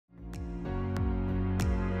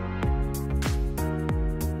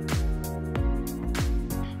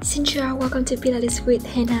Xin chào, welcome to Pilates with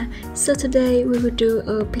Hannah. So today we will do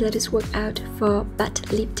a Pilates workout for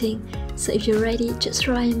butt lifting. So if you're ready, just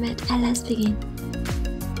roll your mat and let's begin.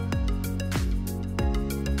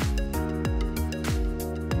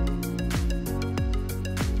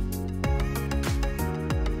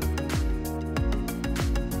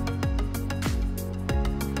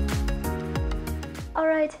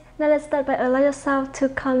 Alright, now let's start by allow yourself to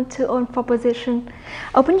come to own for position.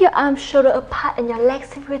 Open your arms shoulder apart and your legs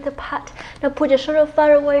width apart. Now put your shoulder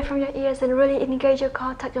far away from your ears and really engage your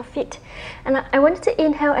core, touch your feet. And I want you to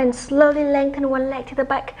inhale and slowly lengthen one leg to the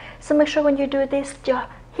back. So make sure when you do this, your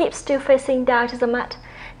hips still facing down to the mat.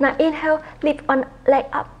 Now inhale, lift one leg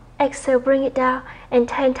up. Exhale, bring it down. And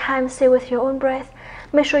 10 times say with your own breath.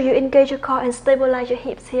 Make sure you engage your core and stabilize your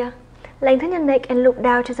hips here. Lengthen your neck and look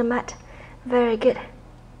down to the mat. Very good.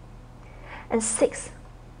 And 6,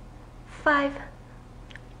 5,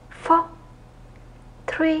 4,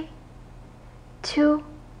 3, 2,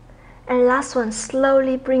 and last one,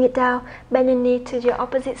 slowly bring it down, bend your knee to your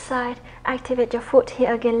opposite side, activate your foot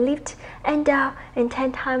here again, lift and down, and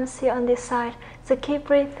 10 times here on this side. So keep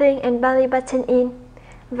breathing and belly button in.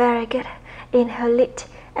 Very good. Inhale, lift,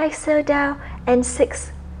 exhale down, and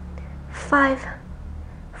 6, 5,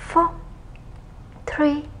 4,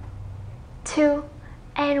 3, 2,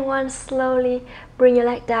 and 1. Slowly bring your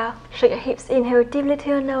leg down, shake your hips, inhale deeply to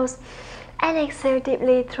your nose and exhale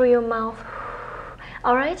deeply through your mouth.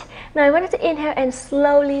 Alright, now I want you to inhale and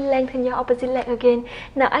slowly lengthen your opposite leg again.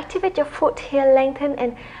 Now activate your foot here, lengthen,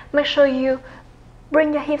 and make sure you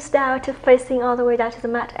bring your hips down to facing all the way down to the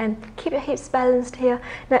mat and keep your hips balanced here.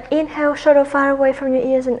 Now inhale, shoulder far away from your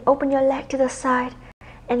ears and open your leg to the side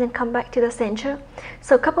and then come back to the center.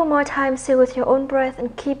 So a couple more times here with your own breath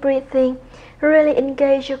and keep breathing. Really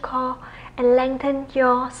engage your core and lengthen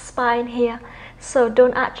your spine here. So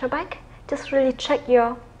don't arch your back, just really check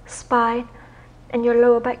your spine and your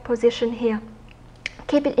lower back position here.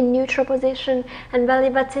 Keep it in neutral position and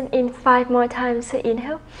belly button in 5 more times. So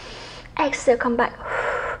inhale, exhale, come back.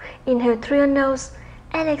 Inhale through your nose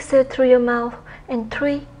and exhale through your mouth. And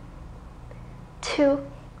 3, 2,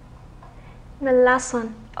 and the last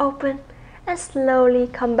one, open and slowly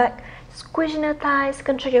come back. Squeeze your thighs,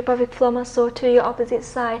 contract your pelvic floor muscle to your opposite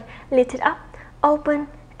side. Lift it up, open,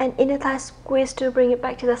 and inner thigh squeeze to bring it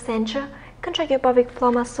back to the center. Contract your pelvic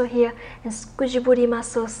floor muscle here and squeeze your booty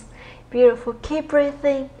muscles. Beautiful. Keep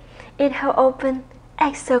breathing. Inhale, open.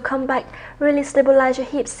 Exhale, come back. Really stabilize your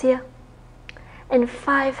hips here. And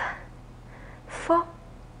 5, 4,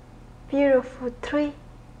 beautiful. 3,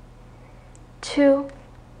 2,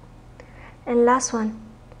 and last one.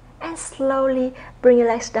 And slowly bring your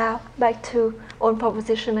legs down back to own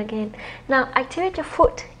position again. Now activate your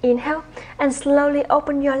foot, inhale, and slowly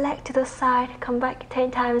open your leg to the side. Come back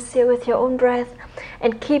 10 times here with your own breath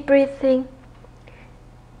and keep breathing.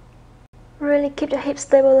 Really keep your hips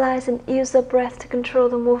stabilized and use the breath to control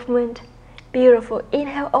the movement. Beautiful.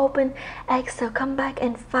 Inhale, open, exhale, come back,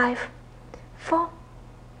 and 5, 4,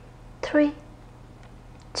 3,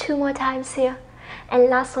 2 more times here. And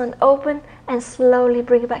last one, open and slowly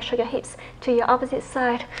bring it back, shake your hips to your opposite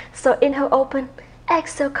side. So inhale, open,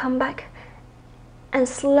 exhale, come back, and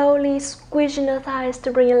slowly squeeze your thighs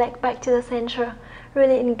to bring your leg back to the center.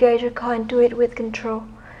 Really engage your core and do it with control.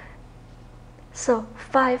 So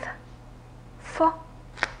 5, 4,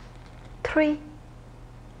 3,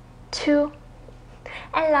 2,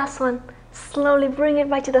 and last one, slowly bring it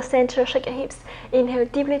back to the center, shake your hips, inhale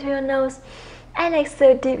deeply to your nose, and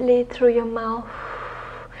exhale deeply through your mouth.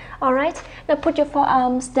 Alright, now put your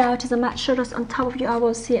forearms down to the mat, shoulders on top of your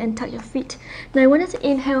elbows here, and tuck your feet. Now I want you to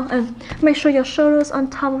inhale and make sure your shoulders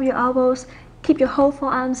on top of your elbows. Keep your whole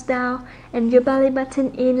forearms down and your belly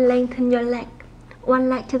button in, lengthen your leg, one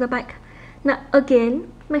leg to the back. Now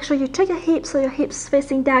again, make sure you check your hips so your hips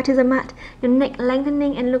facing down to the mat, your neck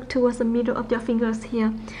lengthening and look towards the middle of your fingers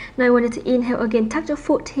here. Now I want you to inhale again, tuck your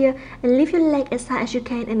foot here and lift your leg as high as you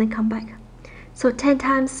can and then come back. So 10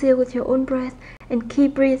 times here with your own breath and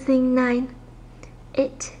keep breathing. 9,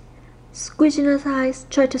 8, squeeze your thighs,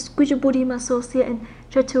 try to squeeze your booty muscles here and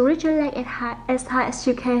try to reach your leg as high as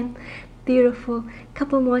you can. Beautiful.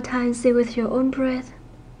 Couple more times here with your own breath.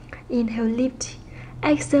 Inhale, lift,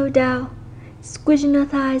 exhale down, squeeze your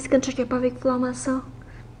thighs, contract your pelvic floor muscle.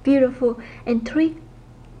 Beautiful. And 3,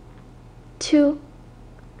 2,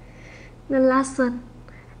 the last one.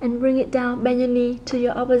 And bring it down, bend your knee to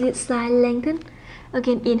your opposite side, lengthen.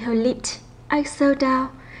 Again, inhale, lift, exhale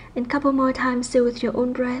down, and couple more times still with your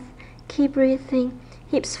own breath. Keep breathing,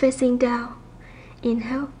 hips facing down.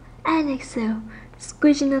 Inhale and exhale.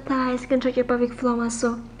 Squeeze your thighs, contract your pelvic floor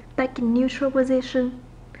muscle. Back in neutral position.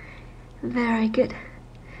 Very good.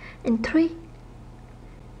 and 3.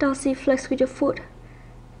 Dorsiflex with your foot.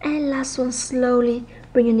 And last one, slowly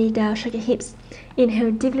bring your knee down, shake your hips.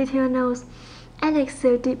 Inhale deeply through your nose and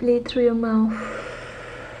exhale deeply through your mouth.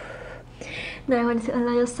 Now I want you to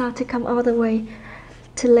allow yourself to come all the way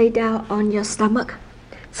to lay down on your stomach.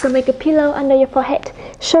 So make a pillow under your forehead,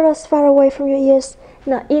 shoulders far away from your ears.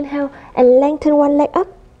 Now inhale and lengthen one leg up.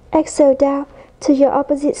 Exhale down to your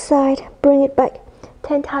opposite side. Bring it back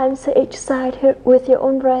 10 times to each side here with your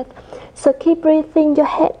own breath. So keep breathing, your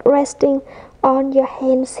head resting on your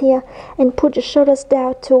hands here, and put your shoulders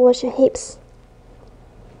down towards your hips.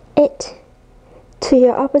 8. To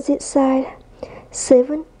your opposite side.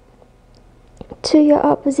 7. To your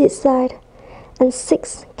opposite side. And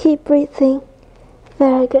 6. Keep breathing.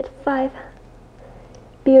 Very good. 5.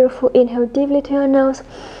 Beautiful. Inhale deeply through your nose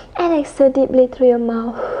and exhale deeply through your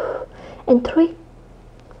mouth. And 3,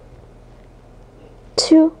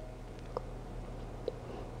 2.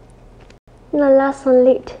 Now last one,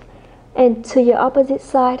 lift. And to your opposite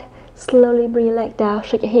side, slowly bring your leg down,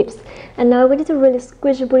 shake your hips. And now we need to really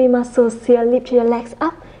squeeze your body muscles here. Lift your legs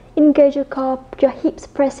up, engage your core, your hips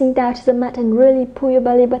pressing down to the mat, and really pull your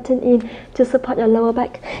belly button in to support your lower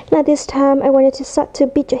back. Now this time I want you to start to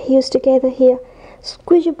beat your heels together here.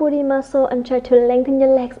 Squeeze your body muscle and try to lengthen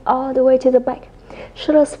your legs all the way to the back.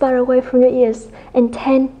 Shoulders far away from your ears. And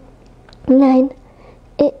 10, 9,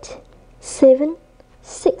 8, 7,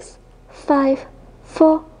 6, 5,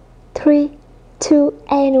 4, 3, 2,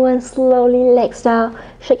 and 1. Slowly legs down,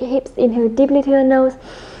 shake your hips. Inhale deeply through your nose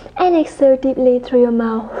and exhale deeply through your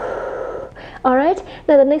mouth. Alright,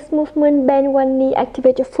 now the next movement, bend one knee,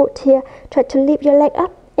 activate your foot here. Try to lift your leg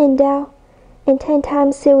up and down, and 10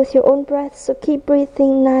 times here with your own breath. So keep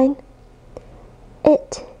breathing. 9,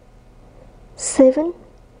 8, 7,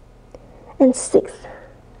 and 6,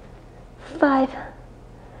 5,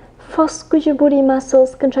 4. Squeeze your booty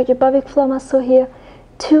muscles, contract your pelvic floor muscle here.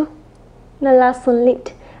 2. Now last one,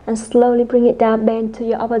 lift and slowly bring it down, bend to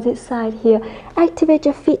your opposite side here. Activate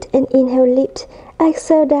your feet and inhale, lift.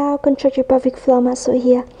 Exhale down, contract your pelvic floor muscle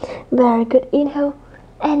here. Very good. Inhale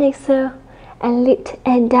and exhale and lift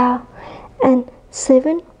and down. And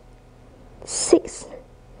 7, 6.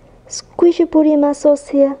 Squeeze your booty muscles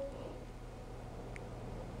here.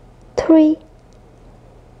 3,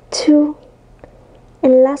 2,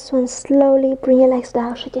 and last one, slowly bring your legs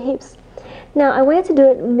down, shake your hips. Now I want you to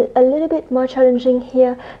do it a little bit more challenging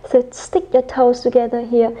here. So stick your toes together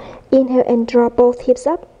here. Inhale and draw both hips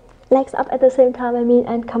up, legs up at the same time,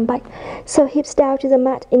 and come back. So hips down to the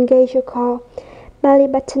mat, engage your core, belly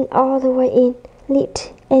button all the way in,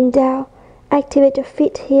 lift and down. Activate your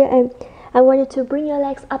feet here, and I want you to bring your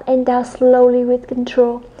legs up and down slowly with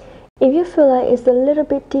control. If you feel like it's a little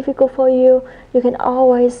bit difficult for you, you can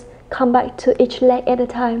always come back to each leg at a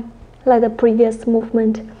time, like the previous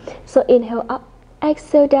movement. So inhale up,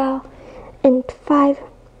 exhale down, and 5.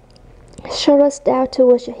 Shoulders down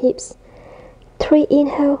towards your hips. 3.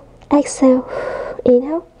 Inhale, exhale,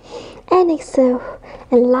 inhale, and exhale.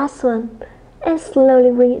 And last one, and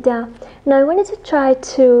slowly bring it down. Now I want you to try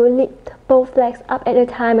to lift both legs up at a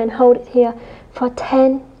time and hold it here for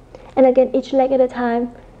 10. And again, each leg at a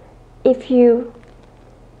time, if you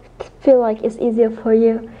feel like it's easier for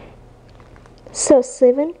you. So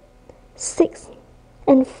 7, 6,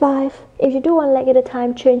 and 5. If you do one leg at a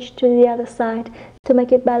time, change to the other side to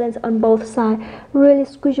make it balance on both sides. Really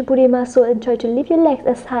squeeze your booty muscle and try to lift your legs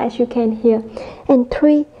as high as you can here. And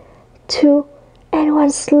 3, 2, and 1.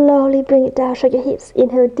 Slowly bring it down, shake your hips.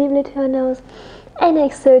 Inhale deeply through your nose and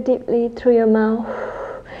exhale deeply through your mouth.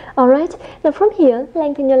 Alright, now from here,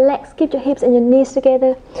 lengthen your legs, keep your hips and your knees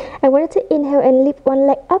together. I want you to inhale and lift one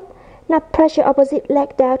leg up. Now press your opposite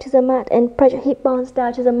leg down to the mat and press your hip bones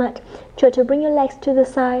down to the mat. Try to bring your legs to the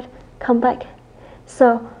side, come back.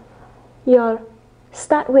 So you'll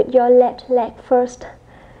start with your left leg first,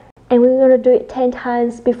 and we're going to do it 10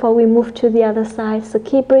 times before we move to the other side. So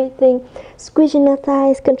keep breathing, squeeze your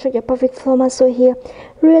thighs, contract your pelvic floor muscle here.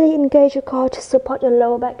 Really engage your core to support your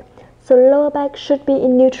lower back. So lower back should be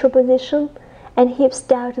in neutral position and hips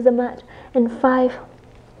down to the mat. And 5,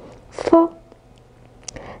 4,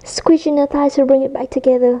 squeeze your thighs to bring it back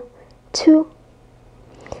together. 2,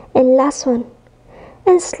 and last one,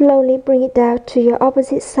 and slowly bring it down to your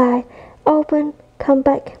opposite side. Open, come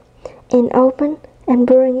back, and open, and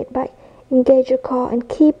bring it back. Engage your core and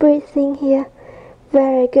keep breathing here.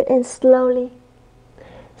 Very good. And slowly.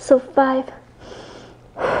 So 5,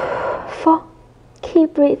 4,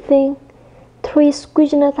 keep breathing. 3,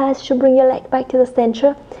 squeeze your thighs to bring your leg back to the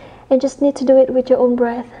center, and just need to do it with your own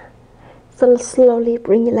breath. So slowly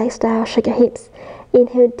bring your legs down, shake your hips.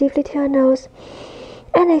 Inhale deeply through your nose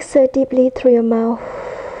and exhale deeply through your mouth.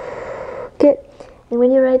 And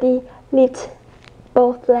when you're ready, lift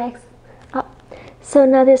both legs up. So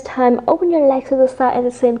now this time, open your legs to the side at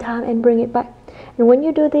the same time and bring it back. And when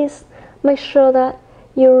you do this, make sure that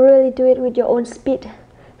you really do it with your own speed.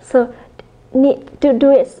 So need to do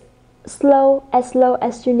it slow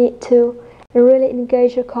as you need to. And really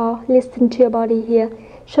engage your core. Listen to your body here.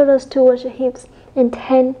 Shoulders towards your hips. And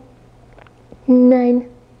 10, 9,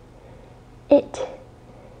 8,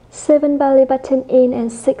 7, belly button in,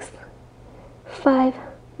 and 6, 5,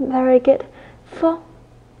 very good, 4,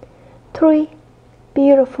 3,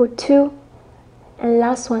 beautiful, 2, and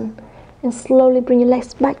last one. And slowly bring your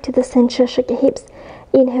legs back to the center, shake your hips,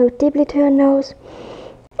 inhale deeply through your nose,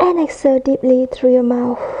 and exhale deeply through your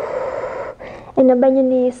mouth. And now bend your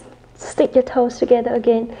knees, stick your toes together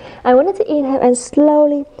again. I want you to inhale and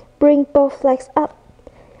slowly bring both legs up.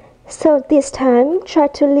 So this time, try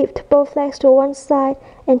to lift both legs to one side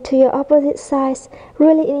and to your opposite sides.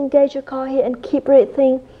 Really engage your core here and keep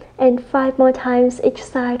breathing. And 5 more times each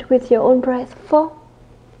side with your own breath. 4,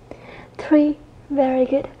 3, very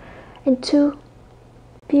good. And 2,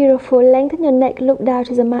 beautiful. Lengthen your neck, look down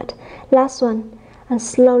to the mat. Last one. And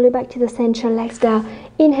slowly back to the center, legs down.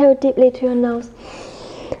 Inhale deeply through your nose.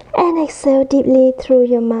 And exhale deeply through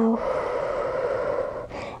your mouth.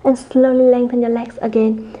 And slowly lengthen your legs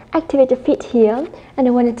again. Activate your feet here, and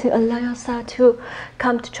I wanted to allow yourself to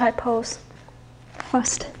come to try pose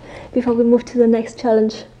first before we move to the next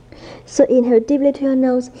challenge. So inhale deeply through your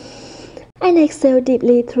nose and exhale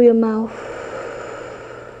deeply through your mouth.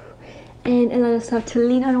 And allow yourself to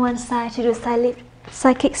lean on one side to do side lift,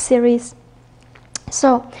 side kick series.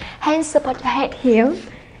 So hands support your head here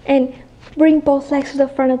and bring both legs to the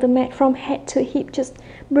front of the mat from head to hip. Just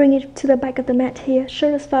bring it to the back of the mat here.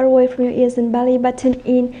 Shoulders far away from your ears and belly button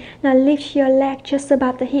in. Now lift your leg just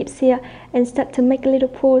above the hips here and start to make a little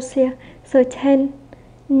pause here. So 10,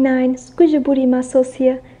 9, squeeze your booty muscles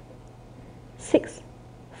here. 6,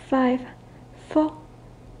 5, 4,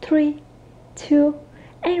 3, 2,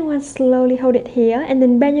 and 1. Slowly hold it here and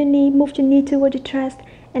then bend your knee, move your knee toward your chest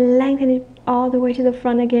and lengthen it all the way to the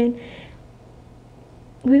front again.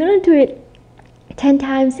 We're gonna do it 10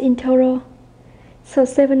 times in total. So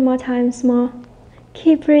 7 more times more.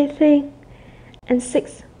 Keep breathing. And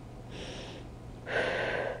 6,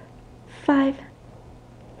 5.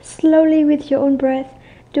 Slowly with your own breath.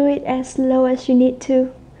 Do it as slow as you need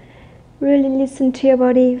to. Really listen to your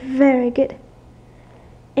body. Very good.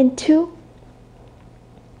 And 2.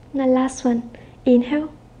 Now last one.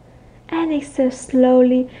 Inhale. And exhale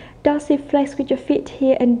slowly. Dorsiflex with your feet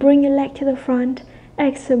here and bring your leg to the front.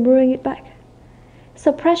 Exhale, bring it back.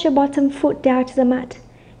 So press your bottom foot down to the mat.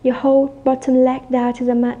 Your whole bottom leg down to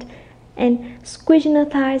the mat. And squeeze your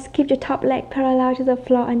thighs. Keep your top leg parallel to the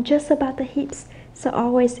floor and just above the hips. So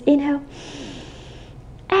always inhale.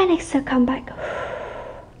 And exhale, come back.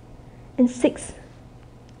 And 6.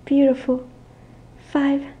 Beautiful.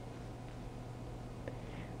 5.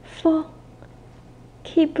 4.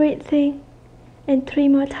 Keep breathing. And 3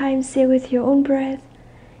 more times here with your own breath.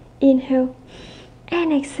 Inhale.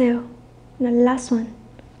 And exhale. Now last one.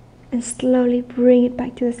 And slowly bring it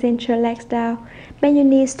back to the center, legs down. Bend your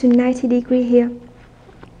knees to 90 degrees here.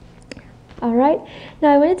 Alright,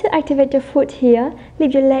 now I want you to activate your foot here.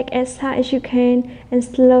 Lift your leg as high as you can and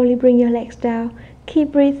slowly bring your legs down.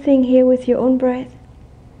 Keep breathing here with your own breath.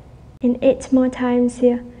 And 8 more times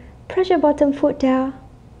here. Press your bottom foot down.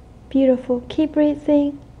 Beautiful. Keep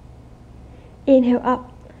breathing. Inhale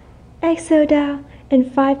up. Exhale down.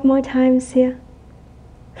 And 5 more times here.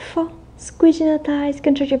 4. Squeeze your thighs.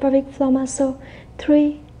 Contract your pelvic floor muscle.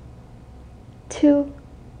 3, 2,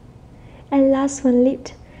 and last one.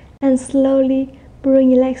 Lift. And slowly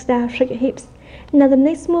bring your legs down. Shake your hips. Now the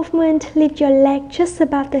next movement, lift your leg just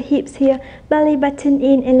above the hips here. Belly button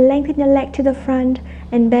in and lengthen your leg to the front.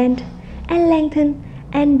 And bend. And lengthen.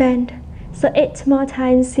 And bend. So 8 more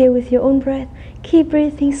times here with your own breath. Keep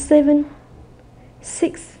breathing. 7,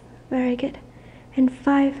 6, very good. And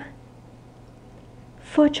 5,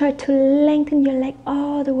 4. Try to lengthen your leg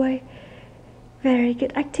all the way. Very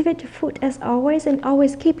good. Activate your foot as always and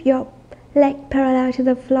always keep your leg parallel to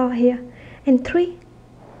the floor here. And 3,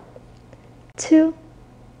 2,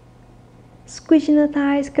 squeeze your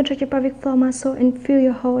thighs, contract your pelvic floor muscle and feel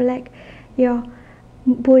your whole leg, your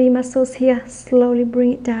booty muscles here. Slowly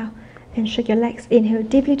bring it down and shake your legs. Inhale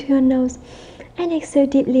deeply through your nose and exhale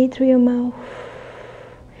deeply through your mouth.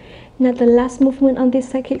 Now the last movement on this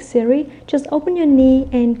side kick series, just open your knee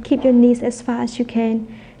and keep your knees as far as you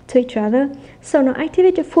can to each other. So now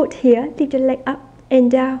activate your foot here, lift your leg up and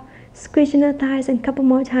down, squeeze your thighs and a couple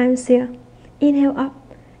more times here. Inhale up,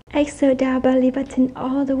 exhale down, belly button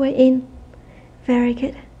all the way in. Very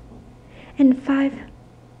good. and 5,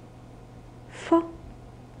 4,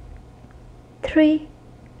 3,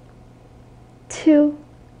 2,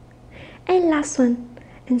 and last one.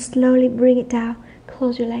 And slowly bring it down.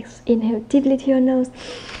 Close your legs. Inhale deeply to your nose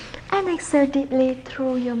and exhale deeply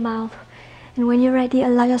through your mouth. And when you're ready,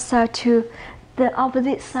 allow yourself to the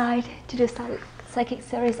opposite side, to the psychic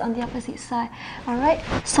series on the opposite side. Alright,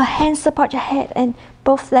 so hands support your head and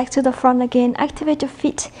both legs to the front again. Activate your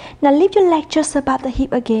feet. Now lift your leg just above the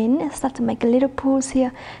hip again and start to make a little pulse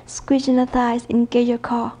here. Squeeze in the thighs, engage your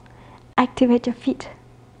core. Activate your feet.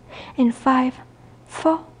 And 5,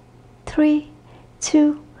 4, 3,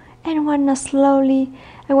 2, and 1. Now slowly,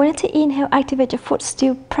 I want you to inhale, activate your foot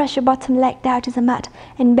still, press your bottom leg down to the mat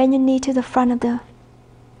and bend your knee to the front of the,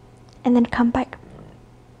 and then come back.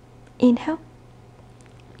 Inhale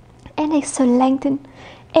and exhale, lengthen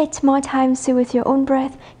 8 more times with your own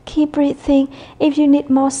breath. Keep breathing. If you need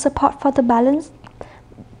more support for the balance,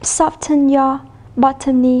 soften your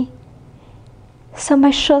bottom knee. So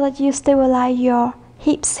make sure that you stabilize your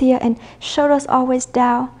hips here and shoulders always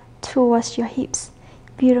down towards your hips.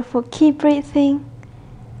 Beautiful. Keep breathing.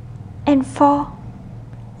 And 4,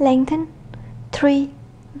 lengthen. 3,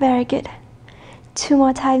 very good. 2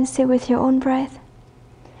 more times here with your own breath.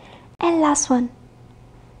 And last one.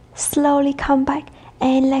 Slowly come back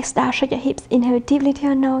and legs down, shake your hips. Inhale deeply to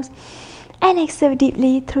your nose and exhale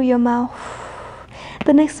deeply through your mouth.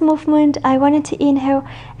 The next movement, I want you to inhale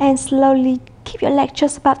and slowly keep your leg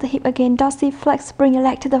just above the hip again. Dorsiflex, bring your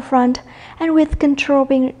leg to the front and with control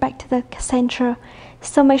bring it back to the center.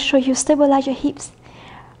 So make sure you stabilize your hips.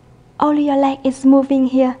 Only your leg is moving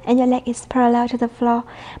here and your leg is parallel to the floor.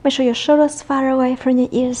 Make sure your shoulders far away from your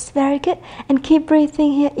ears. Very good. And keep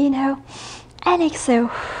breathing here. Inhale and exhale.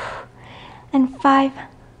 And 5.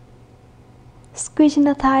 Squeeze in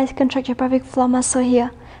the thighs, contract your pelvic floor muscle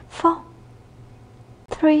here. 4,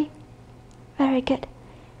 3, very good.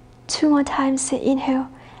 2 more times here. Inhale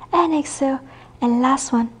and exhale. And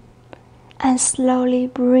last one. And slowly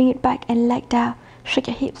bring it back and leg down. Shake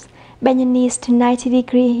your hips. Bend your knees to 90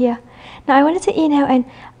 degrees here. Now I want you to inhale and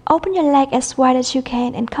open your leg as wide as you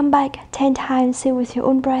can and come back 10 times here with your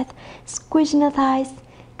own breath. Squeeze in the thighs,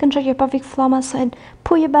 contract your pelvic floor muscle and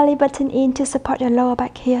pull your belly button in to support your lower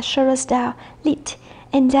back here. Shoulders down, lift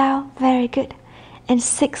and down. Very good. And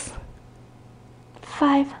 6,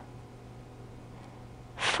 5,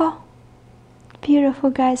 4. Beautiful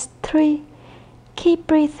guys. 3. Keep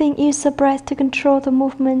breathing. Use the breath to control the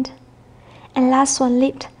movement. And last one,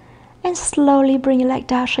 lift and slowly bring your leg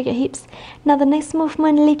down, shake your hips. Now the next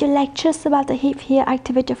movement, lift your leg just above the hip here,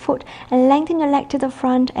 activate your foot and lengthen your leg to the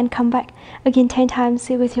front and come back. Again 10 times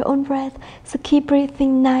here with your own breath. So keep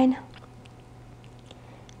breathing. 9,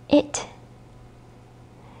 8,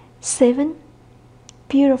 7,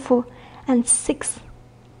 beautiful, and 6.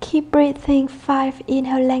 Keep breathing. 5,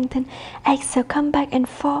 inhale, lengthen, exhale, come back, and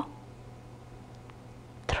 4,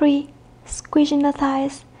 3, squeeze in the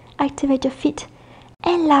thighs, activate your feet,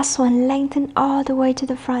 and last one, lengthen all the way to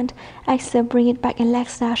the front. Exhale, bring it back and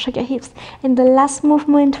legs down, shake your hips. In the last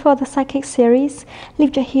movement for the psychic series,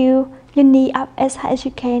 lift your heel, your knee up as high as you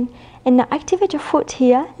can, and now activate your foot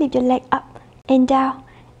here. Lift your leg up and down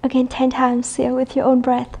again 10 times here with your own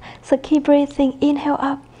breath. So keep breathing. Inhale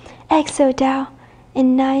up, exhale down,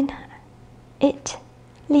 and 9, 8,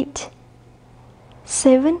 lift,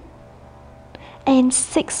 7, and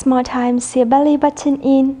 6 more times here. Belly button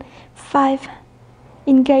in. 5,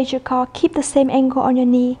 engage your core, keep the same angle on your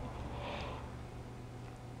knee,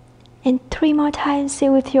 and 3 more times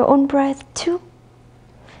here with your own breath. 2.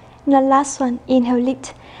 Now last one, inhale,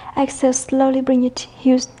 lift, exhale, slowly bring your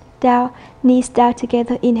heels down, knees down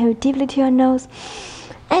together. Inhale deeply to your nose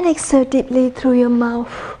and exhale deeply through your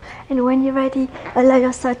mouth. And when you're ready, allow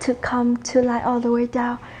yourself to come to lie all the way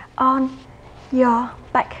down on your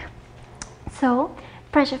back. So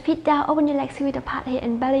press your feet down, open your legs with apart here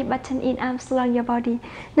and belly button in, arms along your body.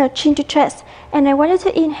 Now chin to chest, and I want you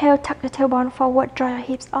to inhale, tuck the tailbone forward, draw your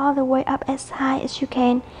hips all the way up as high as you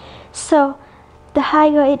can. So the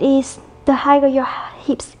higher it is, the higher your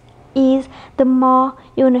hips is, the more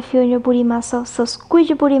you're gonna feel in your booty muscles. So squeeze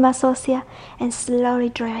your booty muscles here and slowly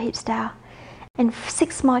draw your hips down. And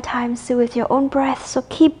 6 more times with your own breath. So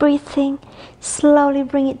keep breathing, slowly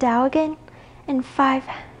bring it down again. And 5,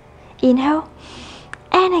 inhale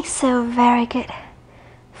and exhale. Very good.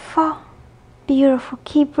 4, beautiful.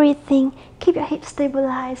 Keep breathing, keep your hips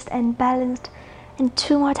stabilized and balanced. And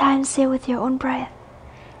 2 more times here with your own breath.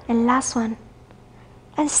 And last one.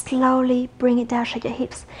 And slowly bring it down, shake your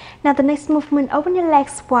hips. Now the next movement, open your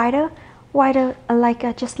legs wider,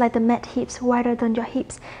 just like the mat hips, wider than your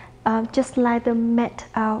hips, just like the mat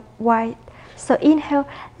wide. So inhale,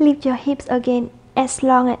 lift your hips again as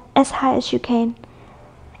long and as high as you can,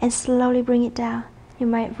 and slowly bring it down. You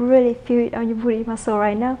might really feel it on your booty muscle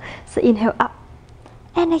right now. So inhale up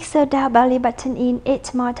and exhale down, belly button in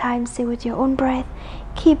 8 more times. Say with your own breath.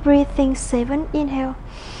 Keep breathing. 7, inhale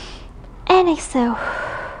and exhale,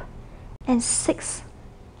 and 6,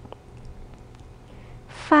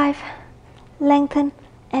 5, lengthen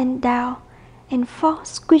and down, and 4,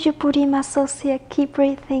 squeeze your booty muscles here. Keep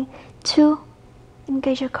breathing. 2,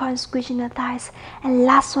 engage your core and squeeze in the thighs, and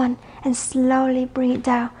last one, and slowly bring it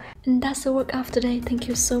down. And that's the workout of today. Thank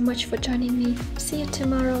you so much for joining me. See you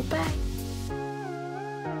tomorrow. Bye.